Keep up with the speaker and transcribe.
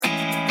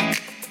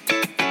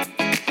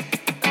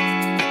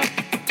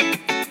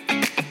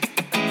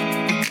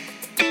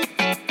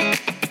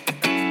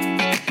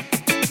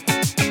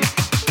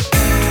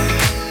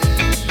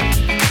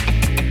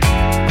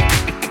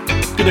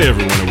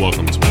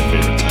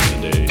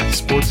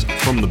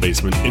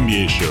Basement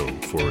NBA show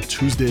for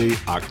Tuesday,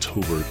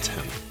 October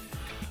 10th.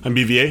 I'm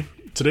BVA.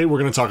 Today we're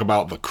going to talk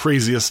about the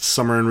craziest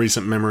summer in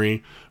recent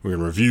memory. We're going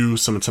to review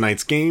some of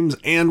tonight's games,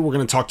 and we're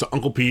going to talk to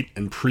Uncle Pete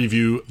and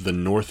preview the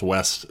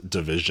Northwest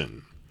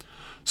Division.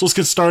 So let's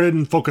get started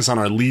and focus on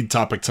our lead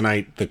topic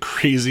tonight, the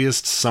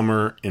craziest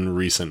summer in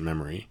recent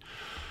memory.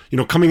 You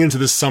know, coming into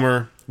this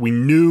summer, we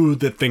knew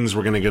that things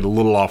were going to get a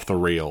little off the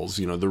rails.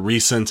 You know, the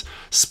recent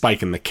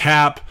spike in the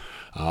cap,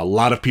 a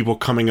lot of people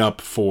coming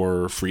up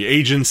for free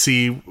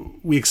agency.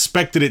 We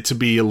expected it to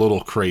be a little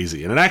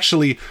crazy, and it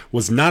actually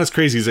was not as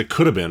crazy as it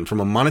could have been.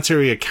 From a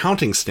monetary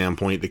accounting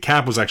standpoint, the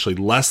cap was actually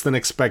less than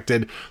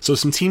expected, so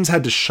some teams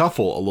had to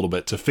shuffle a little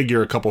bit to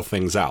figure a couple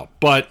things out.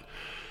 But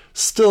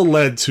still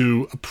led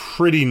to a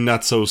pretty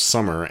nutso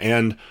summer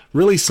and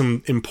really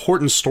some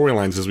important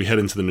storylines as we head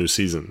into the new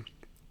season.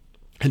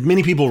 Had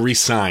many people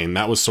re-sign.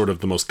 That was sort of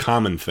the most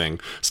common thing.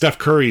 Steph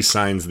Curry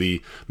signs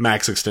the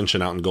max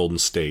extension out in Golden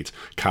State.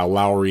 Kyle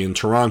Lowry in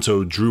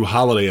Toronto. Drew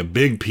Holiday, a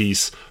big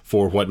piece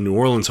for what New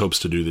Orleans hopes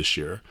to do this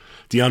year.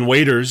 Dion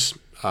Waiters,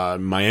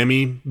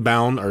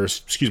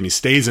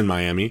 stays in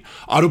Miami.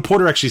 Otto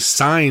Porter actually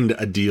signed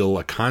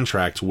a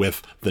contract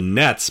with the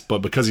Nets, but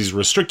because he's a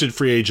restricted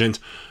free agent,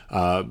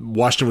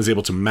 Washington was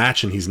able to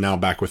match, and he's now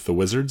back with the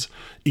Wizards.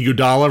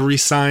 Iguodala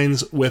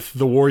re-signs with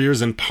the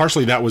Warriors, and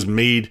partially that was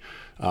made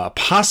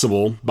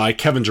possible by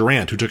Kevin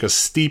Durant, who took a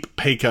steep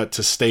pay cut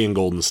to stay in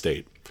Golden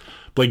State.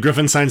 Blake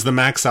Griffin signs the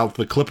max out with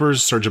the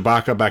Clippers, Serge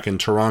Ibaka back in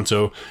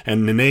Toronto,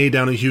 and Nene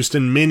down in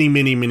Houston. Many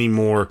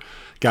more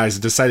guys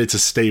decided to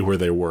stay where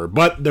they were.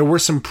 But there were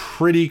some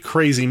pretty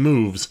crazy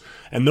moves,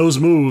 and those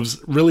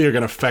moves really are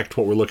going to affect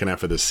what we're looking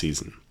at for this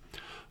season.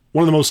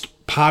 One of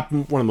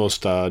the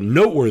most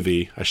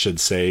noteworthy, I should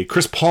say,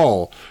 Chris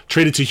Paul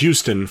traded to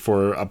Houston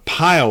for a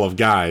pile of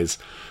guys,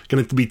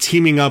 going to be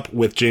teaming up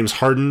with James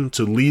Harden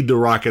to lead the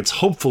Rockets,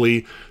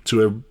 hopefully,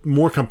 to a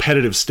more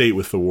competitive state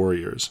with the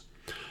Warriors.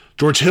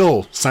 George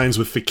Hill signs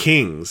with the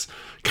Kings.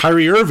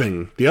 Kyrie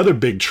Irving, the other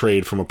big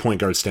trade from a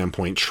point guard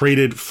standpoint,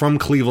 traded from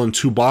Cleveland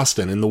to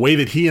Boston. And the way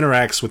that he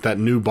interacts with that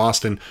new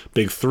Boston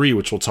Big Three,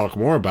 which we'll talk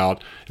more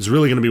about, is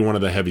really going to be one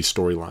of the heavy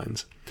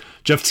storylines.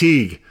 Jeff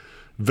Teague,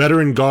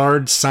 veteran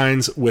guard,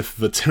 signs with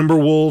the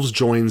Timberwolves,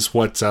 joins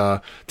what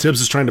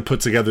Tibbs is trying to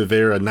put together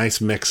there, a nice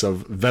mix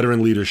of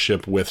veteran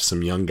leadership with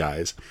some young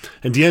guys.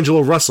 And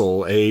D'Angelo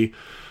Russell, a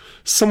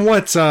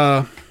somewhat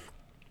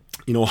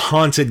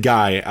haunted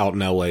guy out in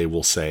LA,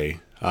 we'll say,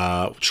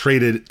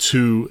 traded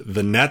to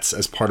the Nets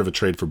as part of a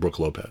trade for Brook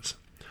Lopez.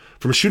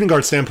 From a shooting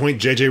guard standpoint,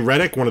 J.J.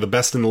 Redick, one of the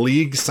best in the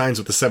league, signs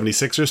with the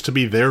 76ers to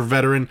be their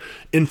veteran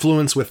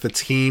influence with the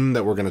team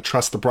that we're going to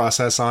trust the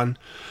process on.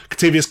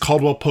 Kentavious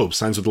Caldwell-Pope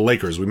signs with the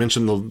Lakers. We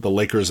mentioned the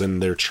Lakers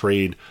in their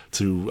trade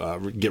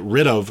to get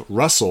rid of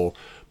Russell,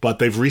 but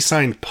they've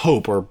re-signed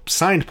Pope, or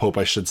signed Pope,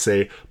 I should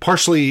say,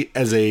 partially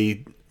as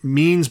a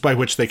means by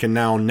which they can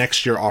now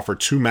next year offer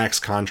 2 max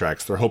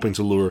contracts. They're hoping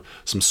to lure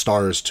some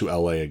stars to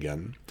LA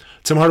again.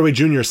 Tim Hardaway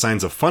Jr.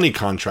 signs a funny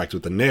contract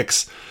with the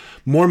Knicks.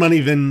 More money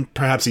than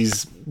perhaps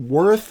he's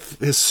worth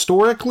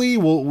historically.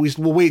 We'll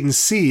wait and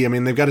see. I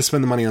mean, they've got to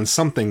spend the money on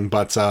something,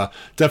 but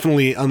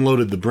definitely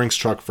unloaded the Brinks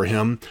truck for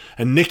him.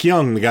 And Nick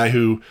Young, the guy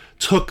who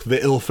took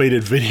the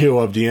ill-fated video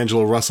of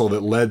D'Angelo Russell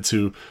that led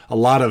to a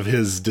lot of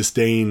his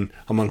disdain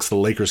amongst the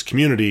Lakers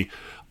community,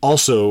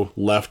 also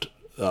left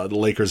the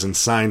Lakers and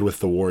signed with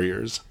the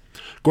Warriors.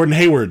 Gordon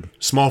Hayward,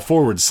 small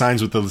forward,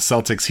 signs with the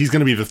Celtics. He's going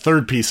to be the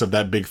third piece of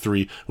that big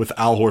three with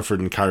Al Horford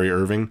and Kyrie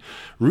Irving.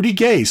 Rudy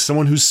Gay,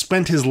 someone who's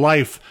spent his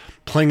life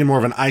playing in more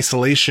of an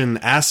isolation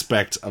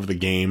aspect of the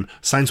game,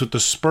 signs with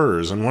the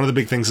Spurs. And one of the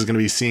big things is going to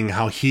be seeing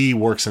how he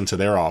works into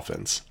their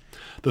offense.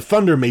 The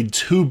Thunder made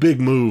 2 big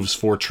moves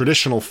for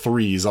traditional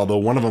threes, although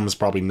one of them is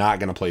probably not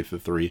going to play the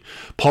 3.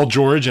 Paul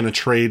George in a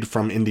trade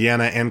from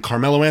Indiana, and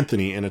Carmelo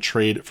Anthony in a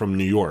trade from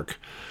New York.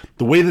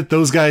 The way that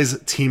those guys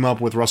team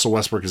up with Russell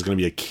Westbrook is going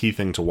to be a key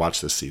thing to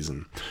watch this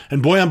season.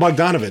 And Bojan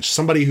Bogdanovic,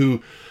 somebody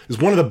who is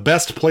one of the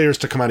best players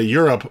to come out of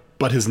Europe,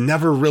 but has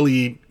never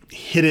really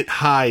hit it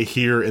high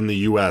here in the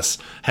U.S.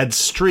 Had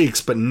streaks,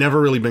 but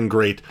never really been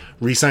great.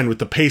 Re-signed with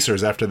the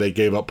Pacers after they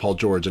gave up Paul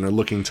George and are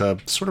looking to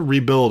sort of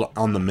rebuild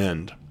on the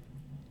mend.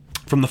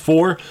 From the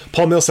 4,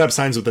 Paul Millsap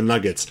signs with the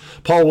Nuggets.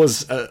 Paul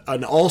was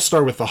an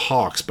all-star with the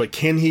Hawks, but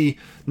can he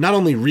not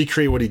only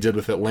recreate what he did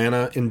with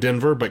Atlanta in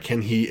Denver, but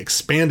can he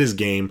expand his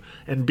game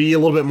and be a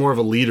little bit more of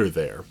a leader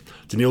there?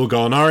 Danilo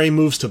Gallinari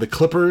moves to the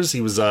Clippers.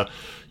 He was a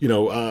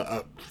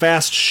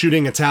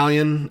fast-shooting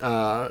Italian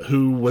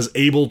who was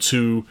able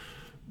to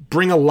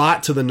bring a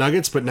lot to the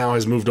Nuggets, but now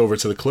has moved over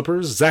to the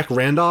Clippers. Zach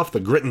Randolph, the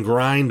grit and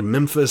grind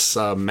Memphis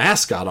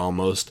mascot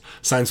almost,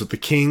 signs with the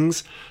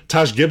Kings.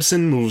 Taj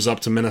Gibson moves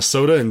up to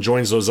Minnesota and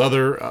joins those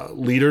other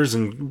leaders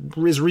and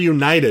is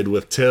reunited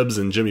with Tibbs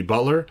and Jimmy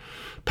Butler.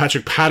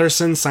 Patrick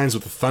Patterson signs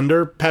with the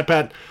Thunder.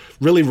 Pat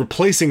really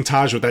replacing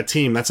Taj with that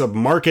team. That's a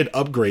market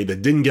upgrade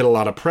that didn't get a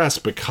lot of press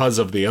because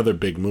of the other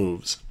big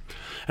moves.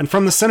 And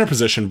from the center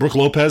position, Brook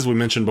Lopez, we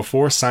mentioned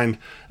before,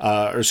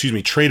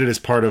 traded as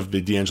part of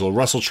the D'Angelo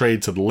Russell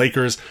trade to the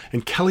Lakers,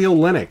 and Kelly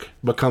Olynyk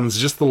becomes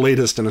just the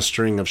latest in a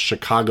string of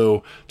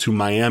Chicago to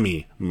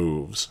Miami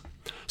moves.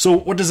 So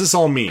what does this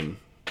all mean?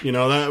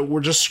 That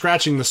we're just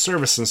scratching the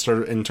surface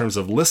in terms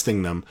of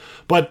listing them,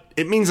 but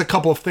it means a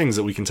couple of things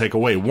that we can take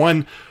away.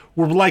 One,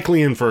 we're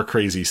likely in for a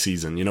crazy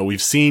season.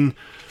 We've seen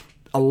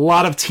a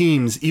lot of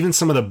teams, even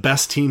some of the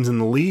best teams in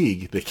the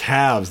league, the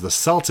Cavs, the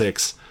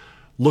Celtics,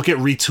 look at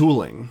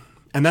retooling.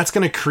 And that's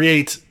going to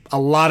create a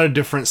lot of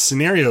different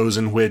scenarios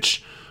in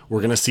which we're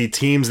going to see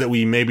teams that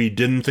we maybe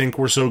didn't think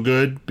were so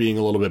good being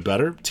a little bit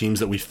better, teams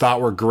that we thought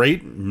were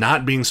great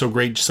not being so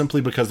great simply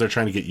because they're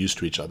trying to get used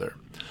to each other.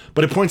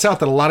 But it points out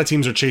that a lot of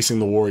teams are chasing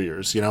the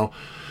Warriors.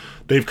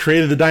 They've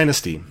created the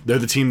dynasty. They're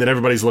the team that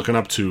everybody's looking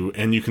up to.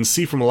 And you can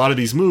see from a lot of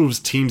these moves,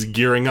 teams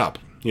gearing up.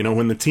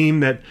 When the team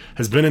that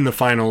has been in the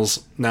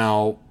finals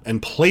now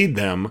and played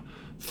them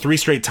 3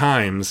 straight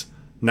times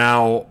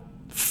now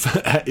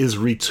is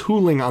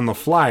retooling on the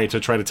fly to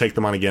try to take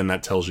them on again,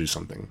 that tells you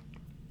something.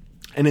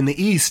 And in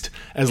the East,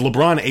 as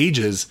LeBron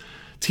ages,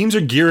 teams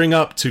are gearing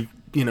up to,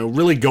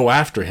 really go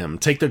after him,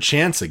 take their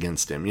chance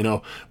against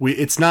him.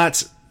 It's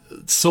not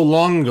so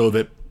long ago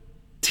that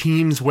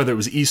teams, whether it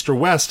was East or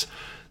West,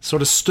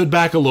 sort of stood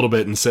back a little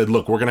bit and said,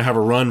 look, we're going to have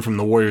a run from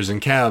the Warriors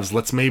and Cavs.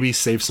 Let's maybe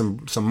save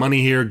some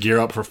money here, gear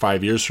up for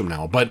 5 years from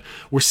now. But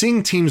we're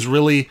seeing teams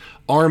really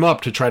arm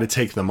up to try to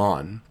take them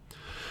on.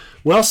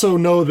 We also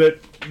know that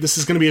this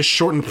is going to be a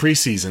shortened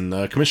preseason.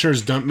 The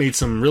commissioners made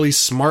some really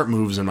smart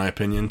moves, in my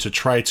opinion, to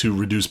try to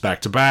reduce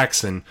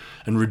back-to-backs and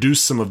reduce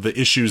some of the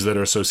issues that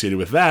are associated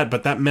with that,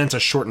 but that meant a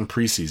shortened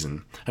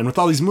preseason. And with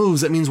all these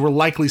moves, that means we're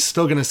likely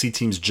still going to see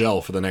teams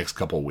gel for the next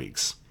couple of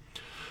weeks.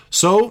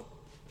 So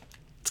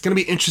it's going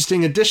to be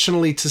interesting,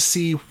 additionally, to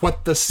see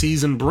what the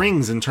season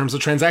brings in terms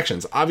of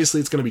transactions. Obviously,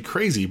 it's going to be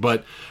crazy,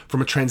 but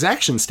from a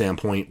transaction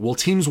standpoint, will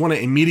teams want to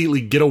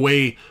immediately get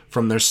away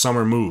from their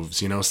summer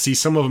moves, see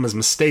some of them as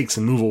mistakes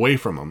and move away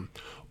from them?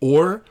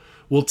 Or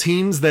will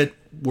teams that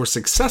were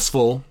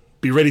successful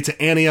be ready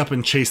to ante up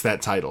and chase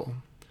that title?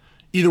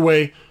 Either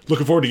way,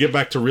 looking forward to get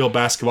back to real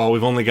basketball.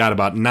 We've only got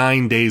about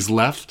 9 days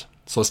left,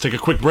 so let's take a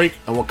quick break,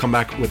 and we'll come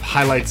back with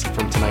highlights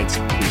from tonight's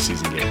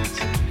preseason games.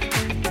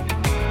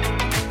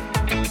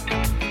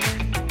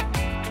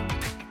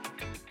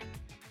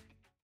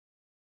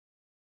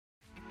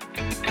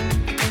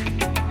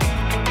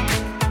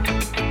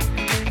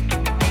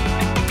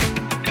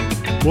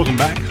 Welcome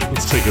back.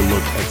 Let's take a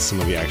look at some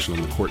of the action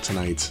on the court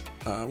tonight.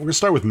 We're going to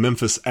start with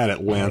Memphis at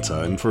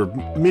Atlanta. And for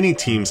many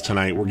teams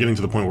tonight, we're getting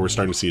to the point where we're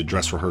starting to see a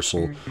dress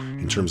rehearsal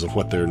in terms of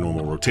what their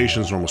normal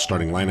rotations, normal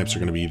starting lineups are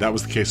going to be. That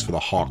was the case for the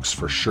Hawks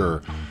for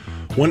sure.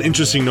 One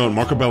interesting note,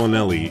 Marco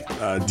Bellinelli,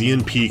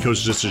 DNP,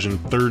 coach's decision,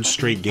 3rd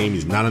straight game.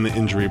 He's not on the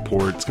injury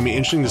report. It's going to be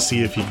interesting to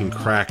see if he can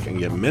crack and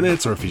get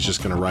minutes or if he's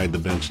just going to ride the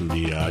bench and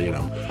be,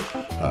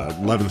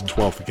 11th,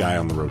 12th guy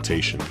on the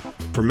rotation.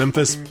 For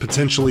Memphis,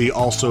 potentially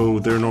also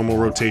their normal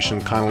rotation,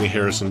 Connolly,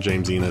 Harrison,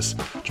 James Ennis,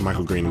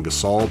 JaMychal Green, and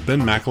Gasol.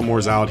 Ben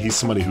McLemore's out. He's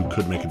somebody who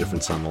could make a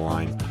difference on the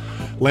line.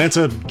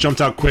 Atlanta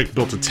jumped out quick,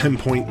 built a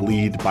 10-point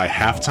lead by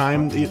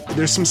halftime.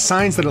 There's some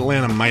signs that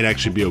Atlanta might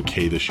actually be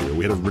okay this year.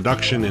 We had a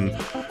reduction in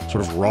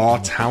sort of raw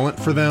talent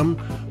for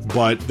them,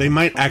 but they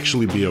might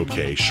actually be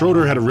okay.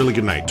 Schroeder had a really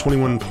good night,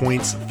 21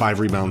 points, 5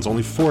 rebounds,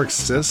 only 4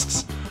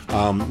 assists.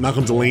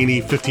 Malcolm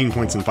Delaney, 15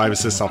 points and 5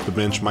 assists off the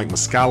bench. Mike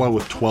Muscala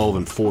with 12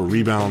 and 4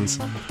 rebounds.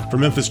 For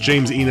Memphis,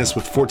 James Ennis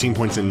with 14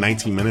 points in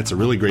 19 minutes. A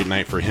really great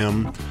night for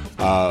him.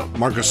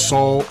 Marc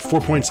Gasol,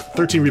 4 points,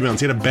 13 rebounds.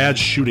 He had a bad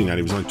shooting night.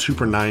 He was only 2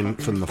 for 9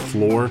 from the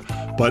floor.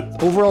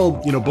 But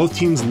overall, both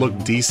teams look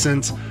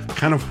decent.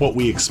 Kind of what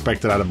we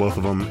expected out of both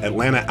of them.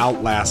 Atlanta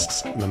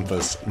outlasts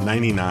Memphis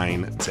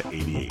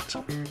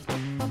 99-88.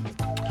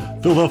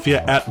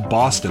 Philadelphia at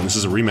Boston. This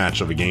is a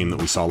rematch of a game that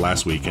we saw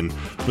last week, and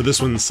for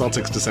this one,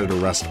 Celtics decided to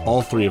rest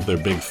all 3 of their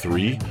big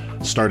 3,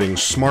 starting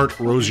Smart,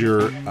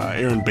 Rozier,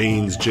 Aaron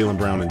Baines, Jaylen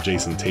Brown, and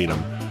Jason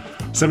Tatum.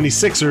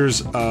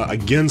 76ers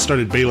again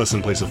started Bayless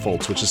in place of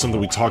Fultz, which is something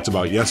we talked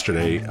about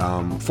yesterday.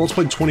 Fultz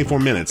played 24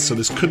 minutes, so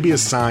this could be a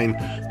sign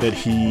that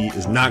he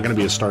is not going to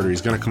be a starter.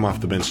 He's going to come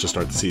off the bench to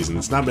start the season.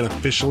 It's not been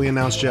officially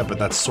announced yet, but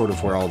that's sort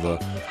of where all the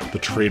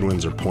trade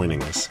winds are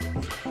pointing us.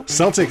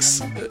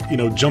 Celtics,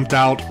 jumped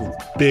out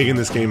big in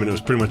this game, and it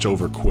was pretty much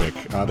over quick.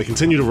 They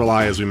continue to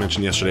rely, as we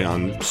mentioned yesterday,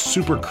 on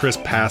super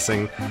crisp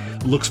passing.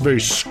 Looks very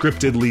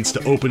scripted, leads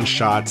to open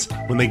shots.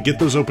 When they get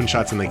those open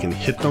shots and they can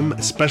hit them,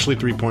 especially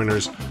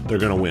three-pointers, they're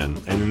going to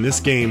win. And in this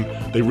game,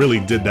 they really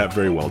did that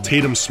very well.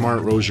 Tatum,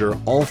 Smart, Rozier,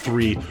 all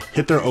 3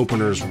 hit their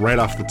openers right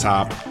off the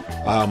top.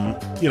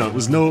 It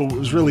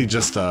was really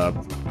just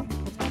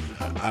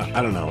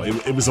I don't know.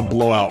 It was a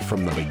blowout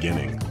from the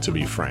beginning, to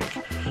be frank.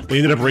 They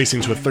ended up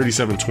racing to a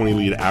 37-20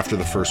 lead after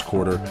the first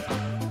quarter.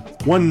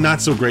 One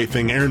not so great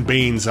thing, Aaron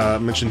Baines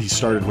mentioned he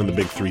started when the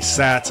big three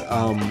sat.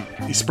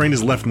 He sprained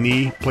his left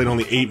knee, played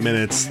only 8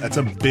 minutes. That's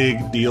a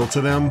big deal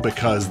to them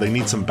because they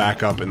need some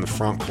backup in the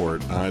front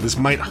court. This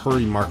might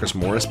hurry Marcus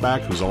Morris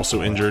back, who's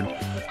also injured.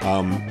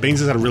 Baines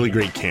has had a really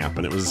great camp,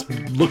 and it was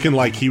looking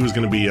like he was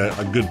going to be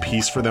a good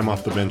piece for them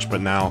off the bench,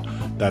 but now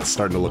that's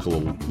starting to look a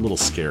little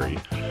scary.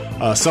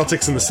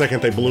 Celtics in the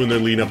second, they ballooned their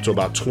lead up to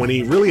about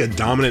 20. Really a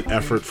dominant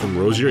effort from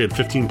Rozier. He had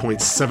 15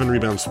 points, 7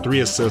 rebounds, 3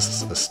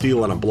 assists, a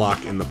steal, and a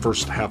block in the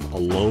first half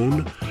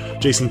alone.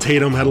 Jason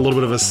Tatum had a little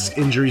bit of an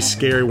injury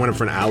scare. Went up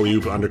for an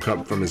alley-oop,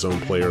 undercut from his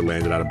own player,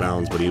 landed out of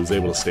bounds, but he was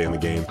able to stay in the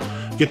game.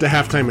 Get to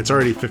halftime, it's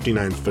already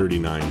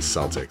 59-39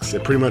 Celtics.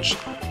 It pretty much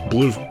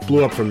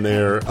blew up from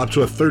there, up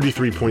to a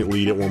 33-point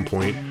lead at one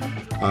point.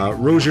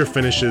 Rozier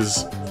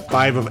finishes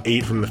 5 of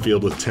 8 from the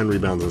field with 10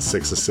 rebounds and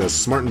 6 assists.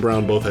 Smart and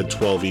Brown both had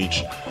 12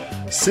 each.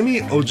 Semi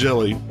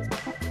Ojeleye,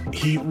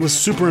 he was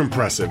super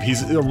impressive.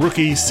 He's a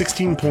rookie,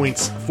 16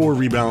 points, 4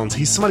 rebounds.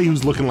 He's somebody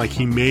who's looking like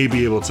he may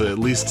be able to at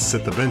least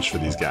sit the bench for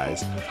these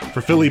guys.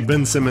 For Philly,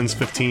 Ben Simmons,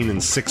 15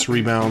 and 6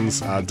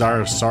 rebounds.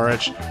 Dario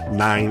Saric,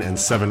 9 and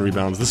 7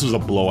 rebounds. This was a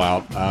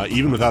blowout.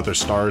 Even without their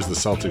stars, the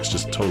Celtics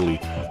just totally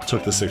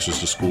took the Sixers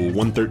to school,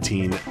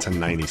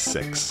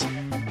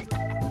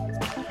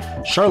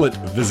 113-96. Charlotte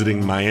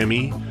visiting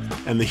Miami,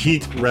 and the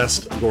Heat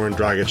rest Goran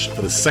Dragic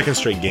for the second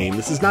straight game.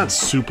 This is not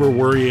super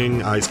worrying.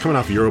 He's coming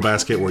off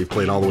Eurobasket where he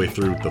played all the way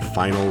through the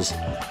finals.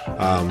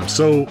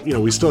 So,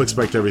 we still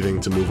expect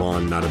everything to move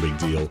on. Not a big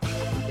deal.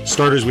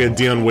 Starters, we had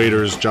Dion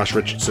Waiters, Josh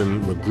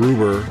Richardson,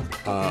 McGruber,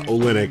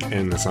 Olynyk,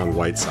 and Hassan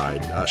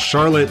Whiteside.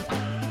 Charlotte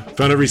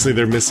found out recently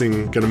they're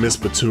going to miss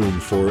Batum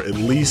for at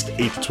least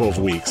 8 to 12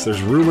 weeks.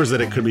 There's rumors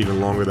that it could be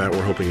even longer than that.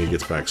 We're hoping he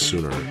gets back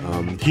sooner.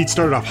 Heat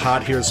started off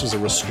hot here. This was a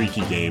real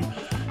streaky game.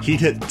 Heat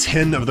hit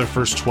 10 of their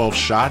first 12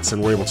 shots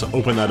and were able to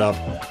open that up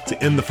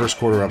to end the first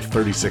quarter up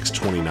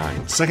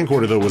 36-29. Second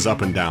quarter, though, was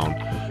up and down.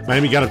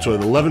 Miami got up to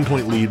an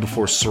 11-point lead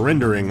before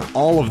surrendering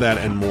all of that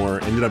and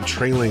more, ended up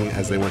trailing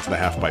as they went to the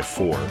half by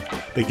 4.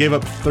 They gave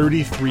up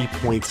 33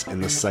 points in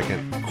the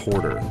second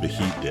quarter, the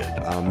Heat did.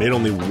 Made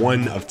only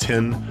 1 of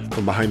 10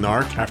 from behind the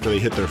arc after they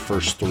hit their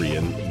first 3,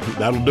 and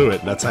that'll do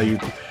it. That's how you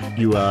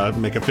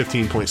make a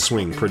 15-point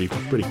swing pretty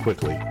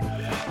quickly.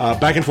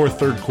 Back and forth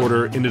third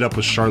quarter, ended up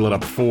with Charlotte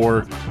up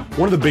 4.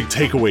 One of the big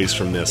takeaways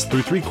from this,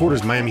 through 3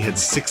 quarters, Miami had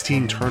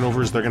 16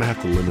 turnovers. They're going to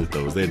have to limit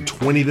those. They had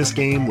 20 this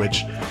game,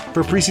 which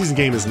for a preseason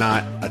game is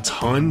not a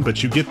ton,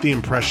 but you get the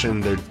impression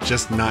they're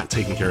just not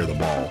taking care of the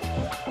ball.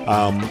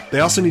 They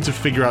also need to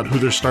figure out who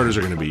their starters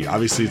are going to be.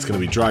 Obviously, it's going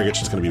to be Dragic,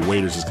 it's going to be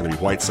Waiters, it's going to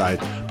be Whiteside,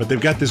 but they've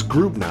got this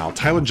group now.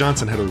 Tyler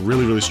Johnson had a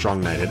really, really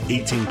strong night, had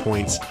 18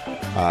 points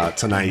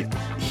tonight.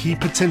 He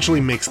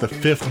potentially makes the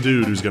 5th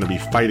dude who's going to be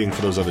fighting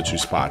for those other 2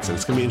 spots, and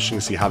it's going to be interesting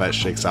to see how that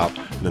shakes out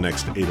in the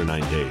next 8 or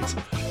 9 days.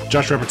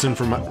 Josh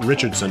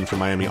Richardson from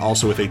Miami,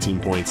 also with 18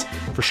 points.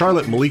 For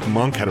Charlotte, Malik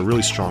Monk had a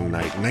really strong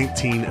night,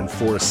 19 and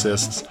 4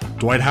 assists.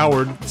 Dwight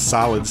Howard,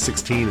 solid,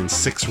 16 and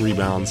 6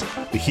 rebounds.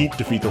 The Heat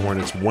defeat the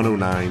Hornets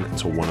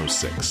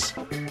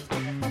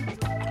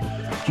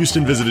 109-106.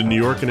 Houston visited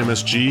New York and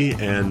MSG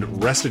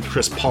and rested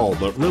Chris Paul,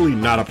 but really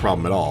not a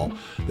problem at all.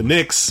 The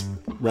Knicks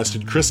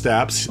rested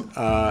Kristaps,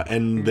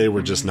 and they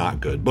were just not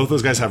good. Both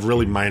those guys have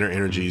really minor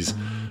injuries,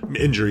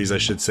 I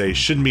should say.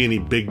 Shouldn't be any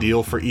big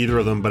deal for either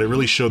of them, but it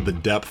really showed the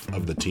depth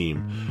of the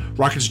team.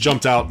 Rockets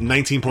jumped out,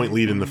 19-point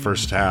lead in the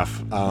first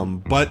half,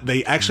 but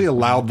they actually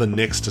allowed the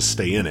Knicks to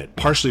stay in it,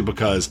 partially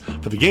because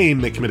for the game,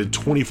 they committed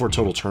 24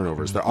 total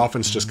turnovers. Their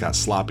offense just got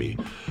sloppy.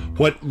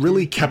 What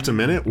really kept them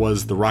in it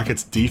was the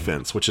Rockets'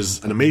 defense, which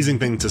is an amazing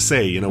thing to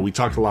say. We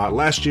talked a lot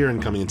last year,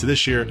 and coming into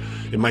this year,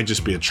 it might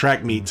just be a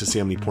track meet to see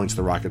how many points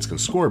the Rockets can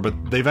score, but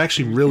they've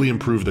actually really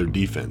improved their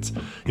defense.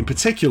 In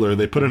particular,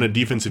 they put in a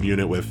defensive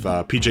unit with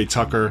PJ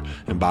Tucker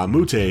and Ba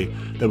Mute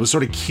that was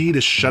sort of key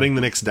to shutting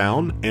the Knicks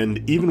down,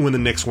 and even when the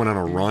Knicks went on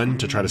a run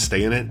to try to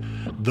stay in it,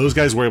 those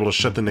guys were able to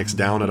shut the Knicks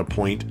down at a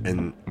point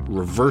and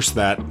reverse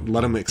that,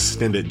 let them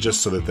extend it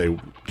just so that they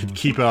could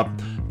keep up,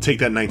 take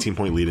that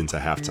 19-point lead into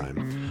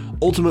halftime.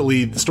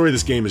 Ultimately, the story of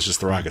this game is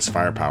just the Rockets'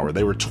 firepower.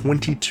 They were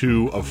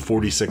 22 of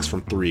 46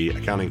 from 3,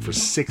 accounting for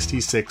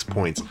 66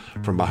 points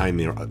from behind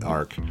the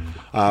arc.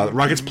 The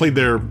Rockets played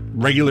their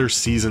regular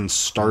season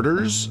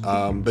starters.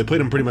 They played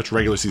them pretty much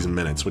regular season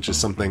minutes, which is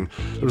something,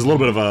 there was a little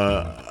bit of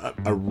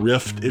a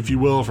rift, if you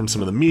will, from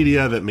some of the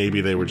media that maybe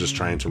they were just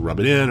trying to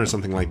rub it in or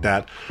something like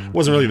that. It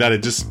wasn't really that.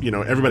 It just,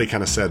 everybody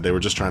kind of said they were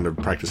just trying to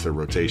practice their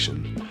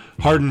rotation.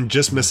 Harden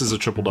just misses a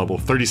triple-double,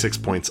 36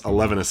 points,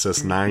 11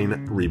 assists,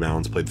 9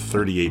 rebounds, played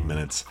 38 minutes.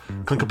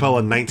 Clint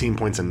Capella, 19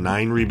 points and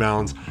 9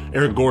 rebounds.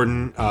 Eric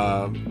Gordon,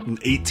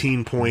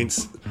 18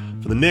 points.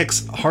 For the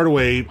Knicks,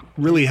 Hardaway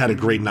really had a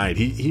great night.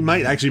 He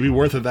might actually be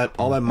worth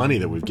all that money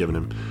that we've given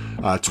him.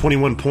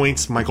 21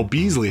 points. Michael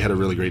Beasley had a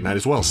really great night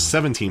as well,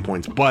 17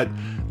 points, but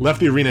left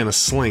the arena in a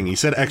sling. He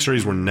said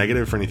x-rays were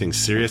negative for anything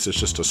serious. It's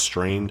just a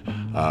strained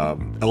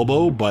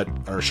elbow,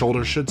 or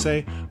shoulder, should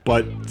say,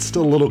 but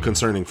still a little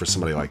concerning for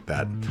somebody like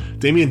that.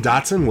 Damian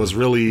Dotson was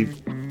really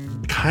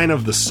kind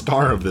of the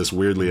star of this,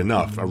 weirdly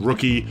enough. A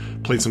rookie,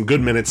 played some good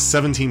minutes,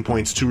 17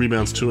 points, 2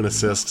 rebounds, 2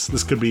 assists.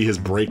 This could be his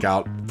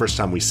breakout first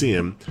time we see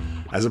him,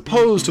 as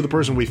opposed to the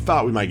person we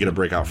thought we might get a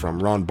breakout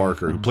from, Ron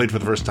Barker, who played for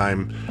the first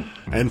time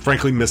and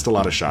frankly missed a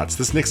lot of shots.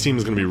 This Knicks team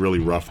is going to be really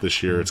rough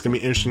this year. It's going to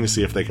be interesting to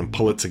see if they can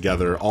pull it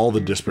together, all the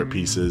disparate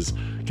pieces,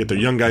 get their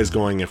young guys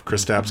going, if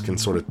Kristaps can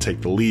sort of take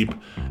the leap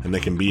and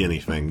they can be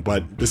anything.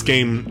 But this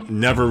game,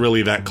 never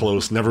really that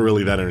close, never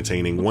really that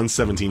entertaining.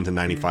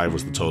 117-95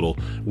 was the total.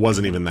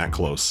 Wasn't even that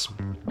close.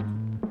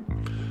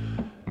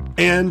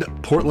 And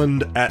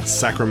Portland at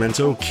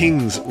Sacramento.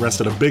 Kings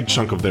rested a big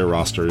chunk of their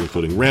roster,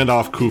 including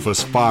Randolph,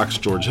 Kufas, Fox,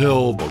 George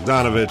Hill,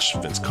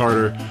 Bogdanovich, Vince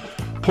Carter.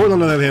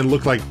 Portland, on the other hand,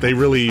 looked like they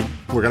really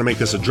were going to make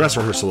this a dress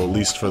rehearsal, at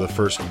least for the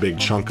first big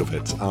chunk of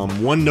it.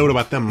 One note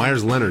about them,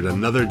 Myers Leonard,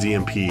 another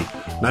DMP.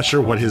 Not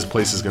sure what his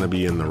place is going to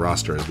be in the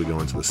roster as we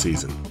go into the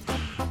season.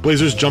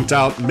 Blazers jumped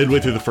out midway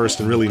through the first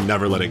and really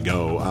never let it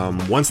go.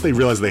 Once they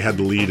realized they had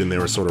the lead and they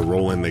were sort of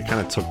rolling, they kind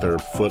of took their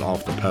foot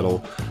off the pedal.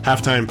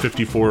 Halftime,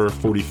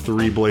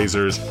 54-43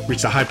 Blazers.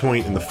 Reached a high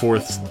point in the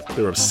fourth.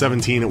 They were up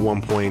 17 at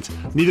one point.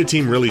 Neither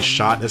team really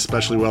shot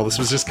especially well. This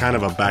was just kind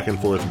of a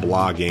back-and-forth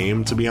blah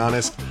game, to be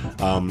honest.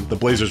 The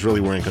Blazers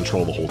really were in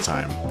control the whole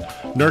time.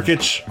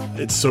 Nurkic,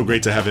 it's so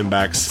great to have him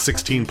back.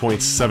 16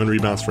 points, 7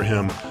 rebounds for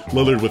him.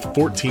 Lillard with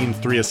 14,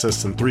 3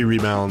 assists and 3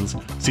 rebounds.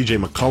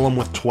 CJ McCollum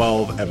with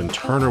 12, Evan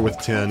Turner with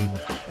 10,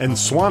 and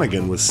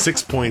Swanigan with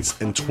 6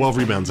 points and 12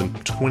 rebounds in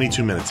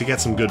 22 minutes. He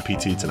got some good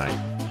PT tonight.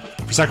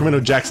 For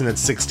Sacramento, Jackson had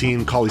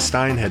 16. Cauley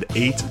Stein had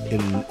 8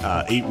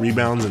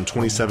 rebounds in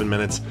 27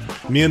 minutes.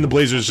 Me and the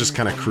Blazers just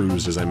kind of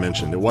cruised, as I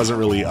mentioned. It wasn't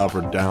really up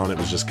or down. It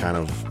was just kind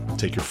of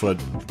take your foot,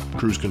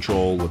 cruise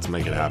control, let's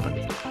make it happen.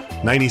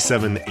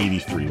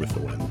 97-83 with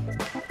the win.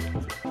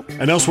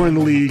 And elsewhere in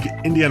the league,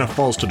 Indiana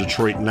falls to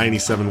Detroit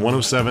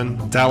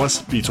 97-107.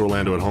 Dallas beats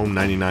Orlando at home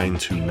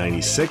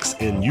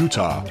 99-96. And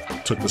Utah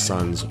took the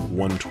Suns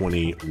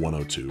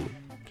 120-102.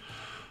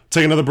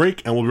 Take another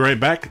break, and we'll be right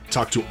back.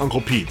 Talk to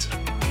Uncle Pete.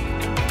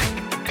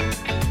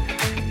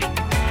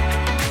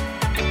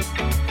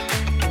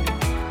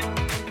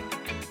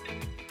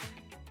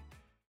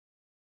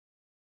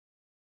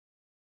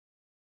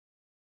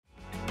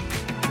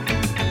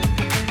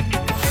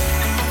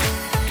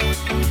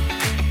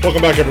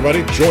 Welcome back,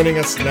 everybody. Joining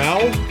us now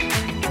is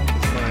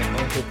my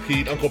Uncle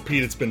Pete. Uncle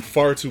Pete, it's been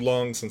far too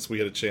long since we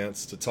had a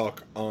chance to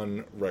talk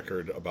on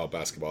record about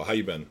basketball. How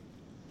you been?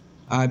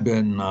 I've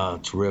been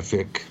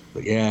terrific.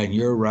 But yeah,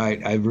 you're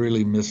right. I've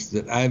really missed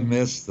it. I've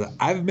missed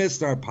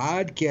our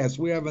podcast.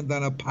 We haven't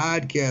done a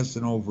podcast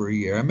in over a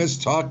year. I miss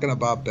talking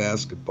about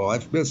basketball.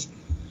 I've missed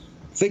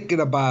thinking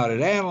about it,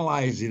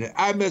 analyzing it.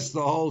 I missed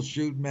the whole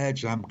shoot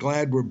match. I'm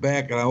glad we're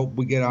back, and I hope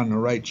we get on the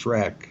right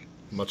track.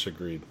 Much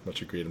agreed.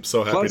 Much agreed. I'm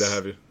so happy to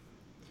have you.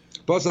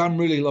 Plus, I'm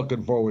really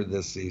looking forward to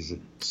this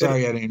season.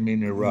 Sorry, I didn't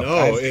mean to interrupt.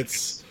 No,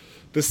 this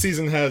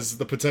season has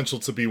the potential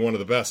to be one of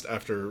the best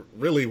after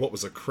really what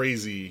was a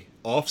crazy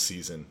off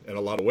season in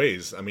a lot of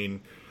ways. I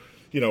mean,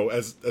 you know,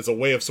 as a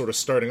way of sort of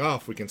starting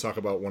off, we can talk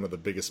about one of the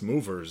biggest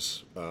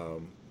movers,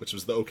 which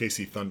was the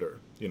OKC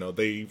Thunder. You know,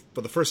 they,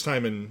 for the first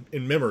time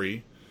in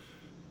memory,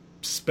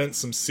 spent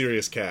some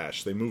serious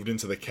cash. They moved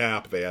into the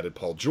cap. They added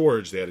Paul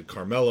George. They added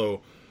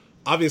Carmelo.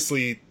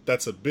 Obviously,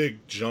 that's a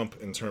big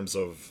jump in terms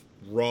of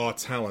raw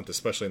talent,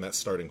 especially in that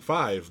starting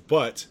five,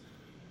 but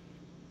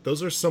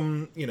those are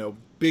some, you know,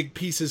 big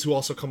pieces who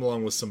also come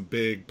along with some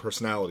big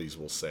personalities,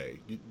 we'll say.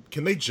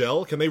 Can they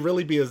gel? Can they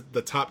really be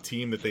the top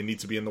team that they need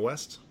to be in the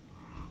West?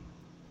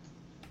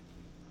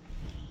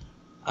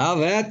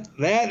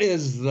 That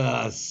is the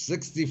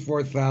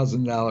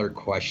 $64,000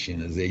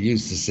 question, as they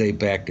used to say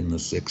back in the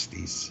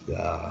 60s,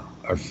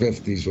 or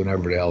 50s,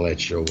 whenever the hell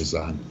that show was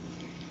on.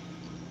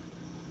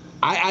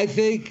 I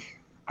think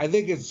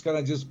it's going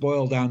to just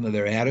boil down to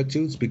their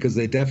attitudes, because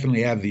they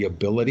definitely have the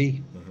ability.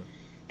 Mm-hmm.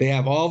 They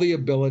have all the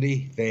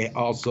ability. They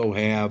also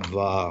have,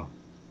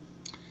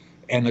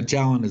 and the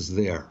talent is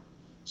there.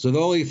 So the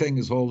only thing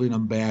is holding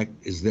them back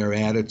is their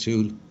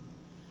attitude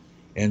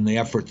and the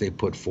effort they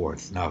put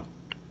forth. Now,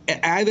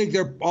 I think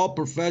they're all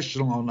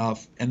professional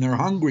enough and they're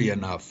hungry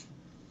enough.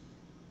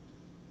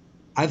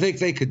 I think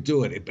they could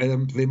do it.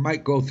 They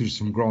might go through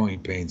some growing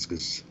pains,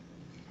 because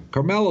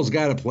Carmelo's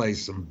got to play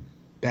some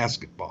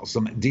basketball,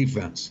 some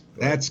defense.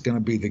 Right. That's going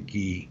to be the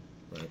key.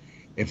 Right.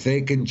 If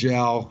they can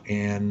gel,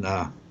 and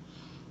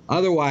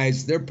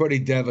otherwise they're pretty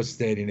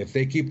devastating. If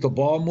they keep the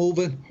ball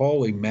moving,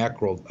 holy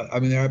mackerel. I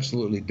mean, they're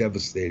absolutely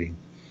devastating.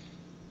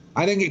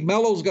 I think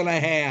Melo's going to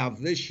have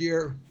this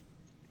year,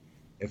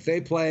 if they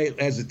play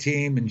as a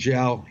team and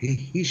gel,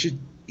 he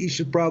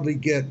should probably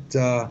get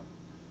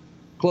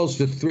close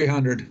to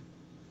 300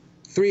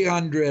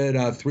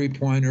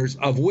 three-pointers,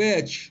 of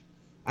which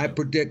I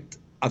predict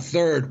a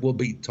third will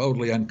be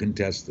totally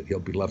uncontested. He'll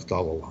be left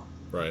all alone.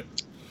 Right.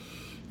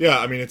 Yeah,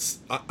 I mean,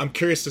 I'm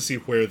curious to see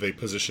where they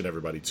position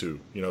everybody too.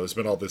 You know, there's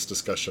been all this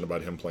discussion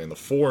about him playing the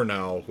 4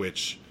 now,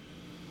 which,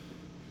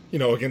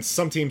 against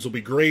some teams will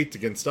be great.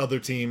 Against other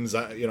teams,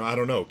 I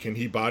don't know. Can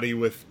he body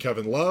with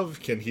Kevin Love?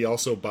 Can he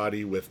also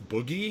body with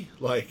Boogie?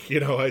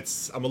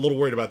 I'm a little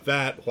worried about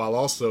that. While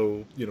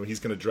also, he's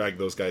going to drag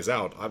those guys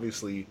out.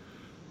 Obviously,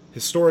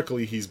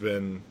 historically, he's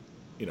been,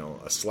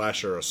 a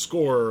slasher, a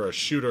scorer, a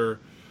shooter.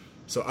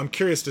 So I'm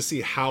curious to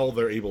see how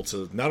they're able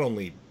to not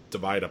only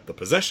divide up the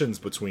possessions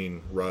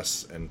between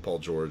Russ and Paul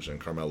George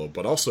and Carmelo,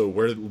 but also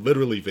where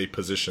literally they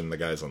position the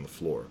guys on the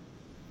floor.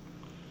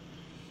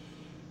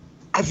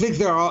 I think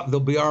they'll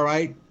be all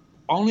right,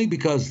 only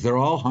because they're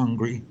all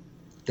hungry.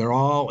 They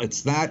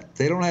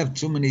don't have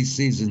too many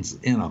seasons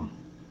in them.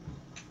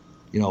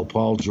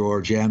 Paul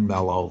George and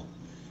Melo,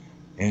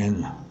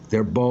 and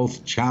they're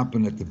both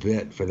chomping at the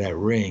bit for that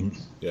ring.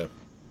 Yeah.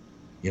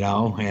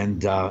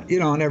 And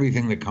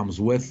everything that comes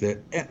with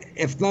it. And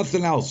if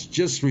nothing else,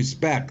 just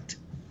respect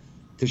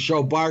to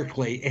show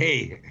Barkley,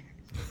 hey,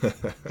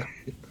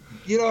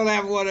 you don't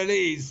have one of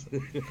these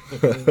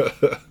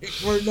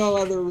for no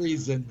other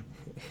reason.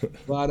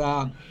 But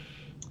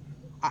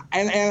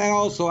and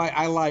also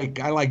I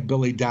like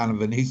Billy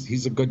Donovan.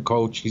 He's a good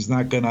coach. He's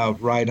not going to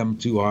ride him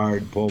too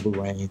hard, pull the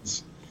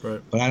reins.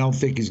 Right. But I don't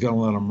think he's going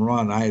to let him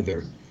run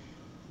either.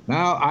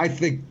 Now, I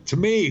think, to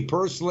me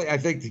personally, I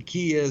think the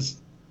key is,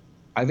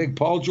 I think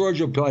Paul George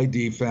will play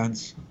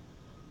defense.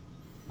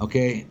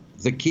 Okay,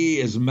 the key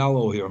is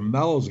Melo here.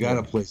 Melo's got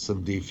to play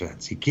some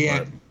defense. He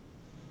can't. Right.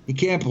 He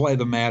can't play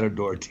the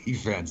Matador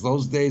defense.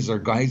 Those days are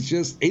gone.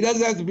 He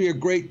doesn't have to be a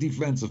great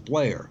defensive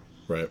player.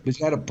 Right. He's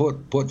got to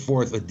put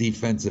forth a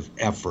defensive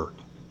effort.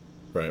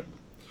 Right.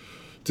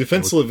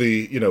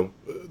 Defensively,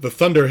 the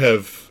Thunder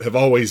have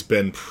always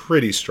been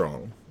pretty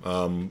strong.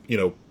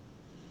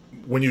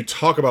 When you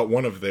talk about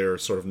one of their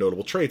sort of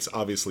notable traits,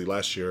 obviously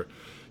last year,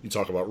 you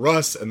talk about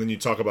Russ, and then you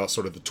talk about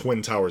sort of the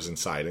Twin Towers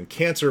inside. And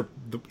Cantor,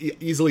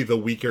 easily the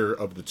weaker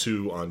of the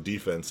two on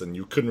defense, and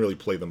you couldn't really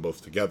play them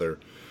both together.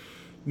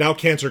 Now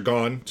Cantor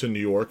gone to New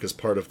York as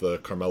part of the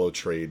Carmelo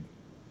trade.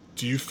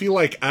 Do you feel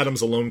like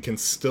Adams alone can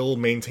still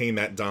maintain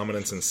that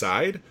dominance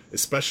inside,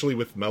 especially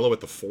with Melo at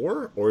the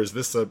 4? Or is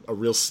this a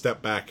real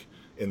step back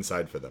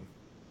inside for them?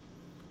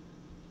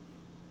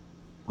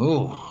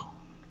 Oh,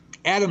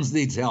 Adams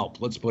needs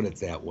help. Let's put it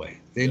that way.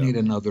 They need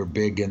another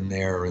big in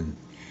there, and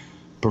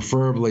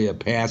preferably a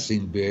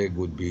passing big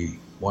would be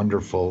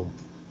wonderful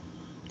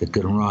that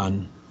could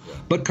run. Yeah.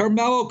 But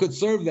Carmelo could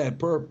serve that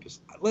purpose.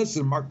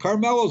 Listen,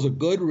 Carmelo's a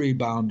good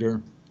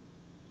rebounder.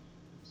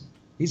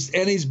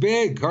 He's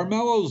big.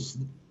 Carmelo's,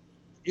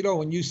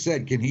 when you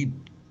said, can he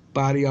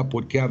body up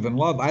with Kevin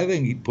Love? I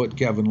think he'd put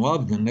Kevin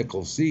Love in the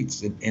nickel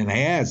seats, and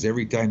has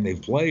every time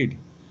they've played.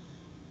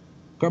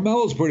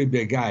 Carmelo's a pretty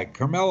big guy.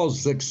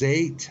 Carmelo's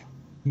 6'8".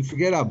 You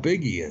forget how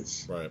big he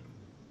is. Right.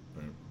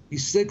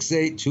 He's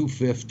 6'8",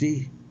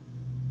 250.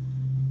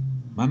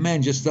 My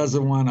man just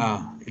doesn't want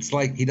to. It's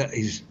like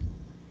he's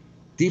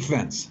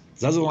defense.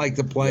 Doesn't like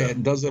to play it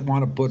and doesn't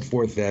want to put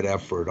forth that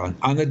effort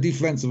on the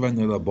defensive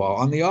end of the ball.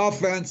 On the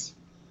offense,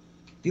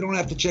 you don't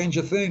have to change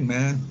a thing,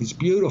 man. He's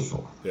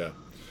beautiful. Yeah.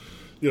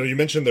 You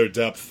mentioned their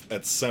depth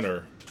at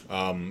center.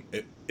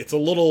 It's a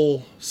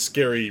little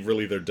scary,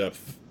 really, their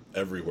depth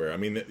everywhere. I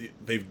mean,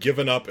 they've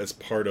given up as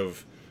part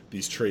of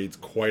these trades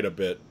quite a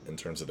bit in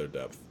terms of their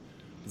depth.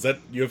 Is that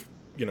you have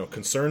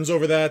concerns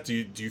over that? Do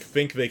you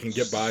think they can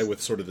get by with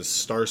sort of this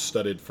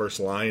star-studded first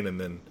line and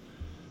then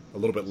a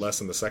little bit less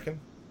in the second?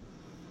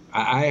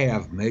 I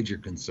have major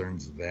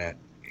concerns of that.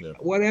 Yeah.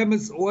 What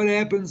happens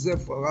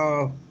if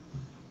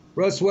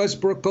Russ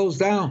Westbrook goes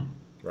down?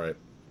 Right.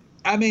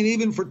 I mean,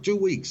 even for 2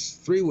 weeks,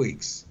 3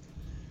 weeks.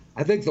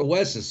 I think the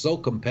West is so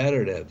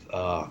competitive.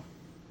 Are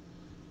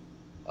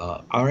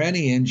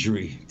any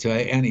injury to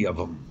any of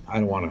them? I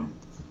don't want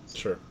to.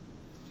 Sure.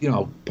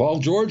 Paul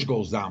George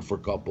goes down for a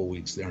couple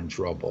weeks, they're in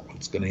trouble.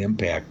 It's going to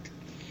impact.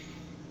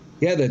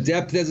 Yeah, the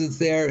depth isn't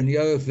there, and the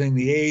other thing,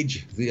 the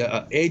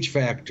age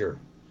factor.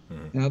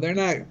 Now, they're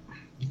not.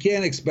 You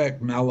can't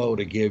expect Melo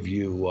to give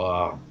you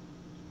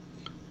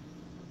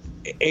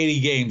 80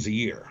 games a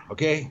year,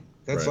 okay?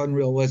 That's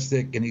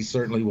unrealistic, and he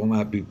certainly will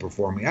not be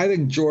performing. I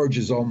think George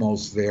is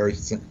almost there,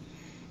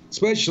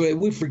 especially,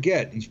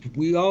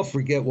 we all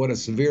forget what a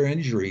severe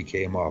injury he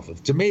came off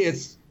of. To me,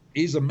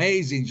 he's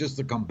amazing just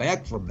to come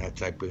back from that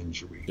type of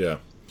injury. Yeah.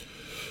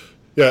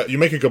 Yeah, you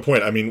make a good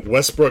point. I mean,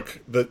 Westbrook,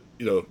 the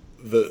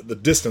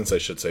distance, I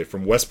should say,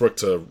 from Westbrook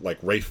to like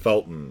Ray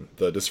Felton,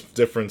 the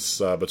difference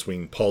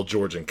between Paul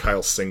George and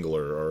Kyle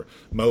Singler, or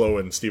Melo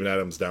and Steven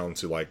Adams down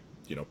to like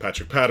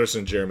Patrick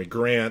Patterson, Jeremy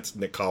Grant,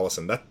 Nick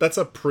Collison. That's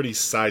a pretty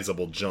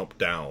sizable jump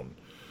down.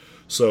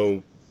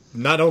 So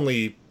not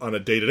only on a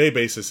day-to-day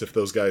basis, if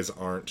those guys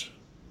aren't,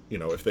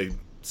 if they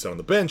sit on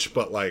the bench,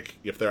 but like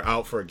if they're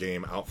out for a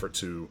game, out for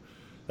 2,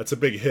 that's a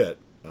big hit.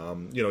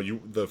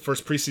 The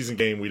first preseason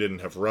game we didn't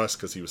have Russ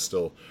because he was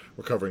still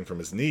recovering from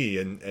his knee,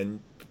 and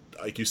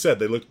like you said,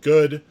 they looked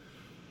good,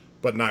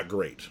 but not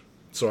great.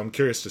 So I'm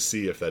curious to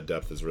see if that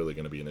depth is really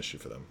going to be an issue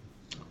for them.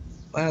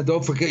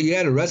 Don't forget, you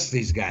had to rest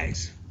these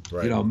guys.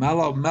 Right.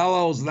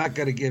 Melo's not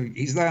going to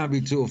he's not going to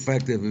be too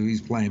effective if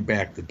he's playing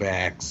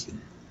back-to-backs.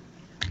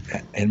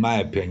 in my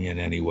opinion,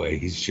 anyway.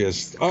 He's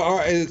just.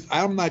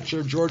 I'm not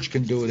sure George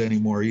can do it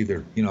anymore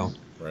either.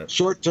 Right.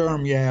 Short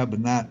term, yeah, but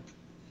not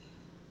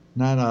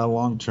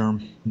long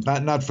term.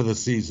 Not for the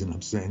season.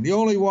 I'm saying the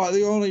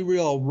only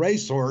real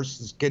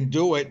racehorse can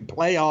do it and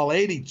play all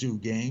 82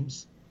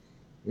 games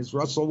is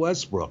Russell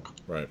Westbrook.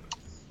 Right.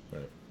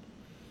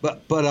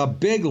 But a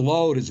big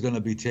load is going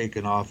to be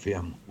taken off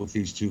him with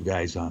these two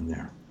guys on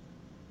there.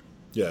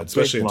 Yeah,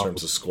 especially in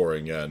terms of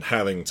scoring, and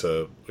having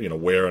to,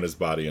 wear on his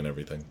body and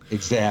everything.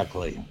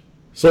 Exactly.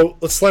 So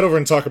let's slide over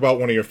and talk about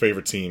one of your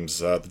favorite teams,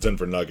 the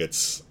Denver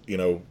Nuggets.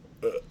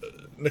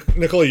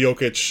 Nikola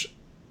Jokic,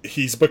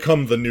 he's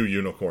become the new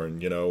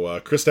unicorn.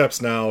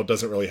 Kristaps now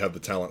doesn't really have the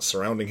talent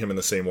surrounding him in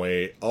the same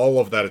way. All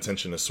of that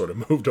attention has sort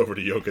of moved over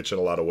to Jokic in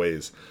a lot of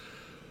ways.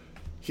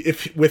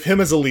 With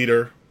him as a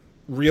leader,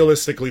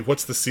 realistically,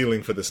 what's the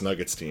ceiling for this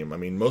Nuggets team? I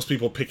mean, most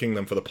people picking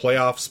them for the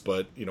playoffs,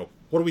 but,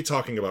 what are we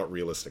talking about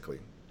realistically?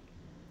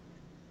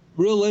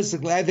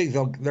 Realistically, I think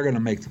they're going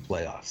to make the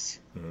playoffs.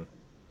 Mm-hmm.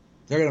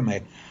 They're going to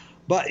make.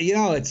 But,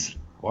 it's,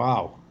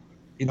 wow.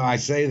 I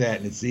say that,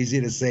 and it's easy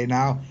to say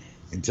now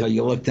until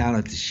you look down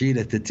at the sheet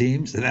at the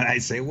teams, and then I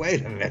say,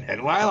 wait a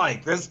minute, why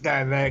like this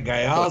guy, that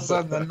guy? All of a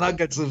sudden, the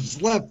Nuggets have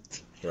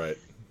slipped. Right.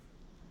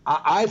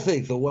 I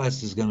think the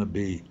West is going to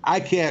be, I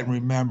can't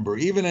remember,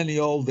 even in the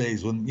old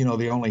days when,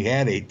 they only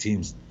had 8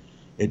 teams,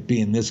 it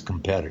being this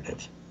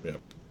competitive. Yeah.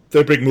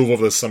 Their big move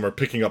over the summer,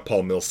 picking up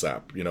Paul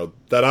Millsap,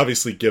 that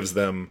obviously gives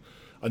them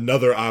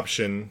another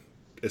option,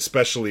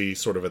 especially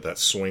sort of at that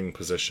swing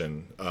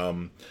position.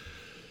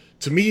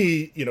 To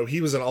me,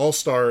 he was an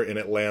all-star in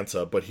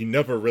Atlanta, but he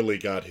never really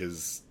got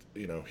his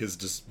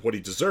what he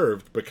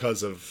deserved